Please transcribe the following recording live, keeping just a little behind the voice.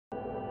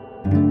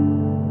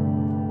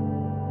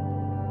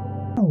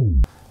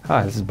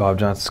Hi, this is Bob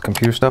Johnson's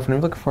Computer Stuff, and if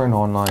you're looking for an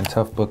online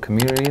Toughbook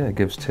community that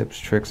gives tips,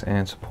 tricks,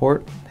 and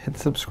support, hit the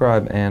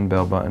subscribe and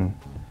bell button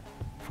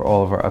for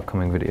all of our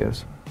upcoming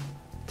videos.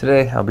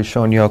 Today, I'll be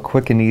showing you how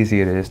quick and easy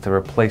it is to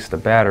replace the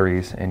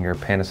batteries in your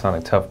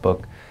Panasonic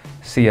Toughbook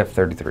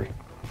CF-33.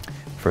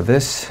 For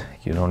this,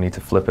 you don't need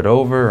to flip it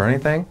over or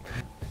anything.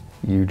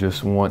 You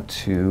just want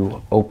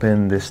to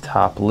open this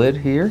top lid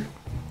here.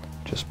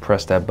 Just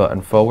press that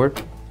button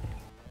forward,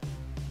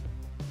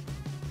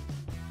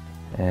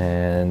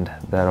 and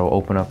that'll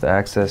open up the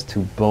access to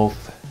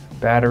both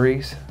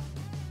batteries.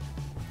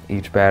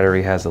 Each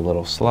battery has a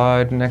little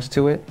slide next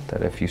to it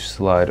that if you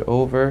slide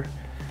over,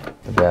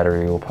 the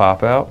battery will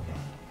pop out.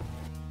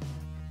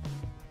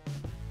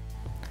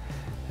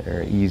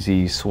 They're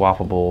easy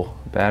swappable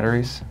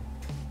batteries,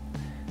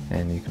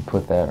 and you can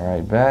put that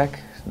right back.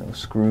 No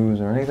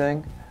screws or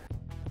anything.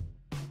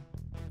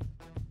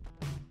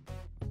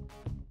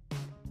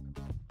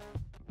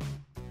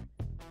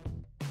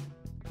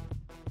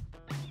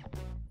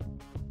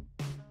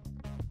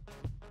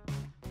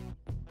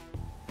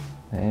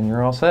 And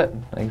you're all set.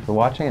 Thank you for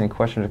watching. Any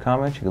questions or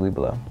comments, you can leave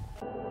below.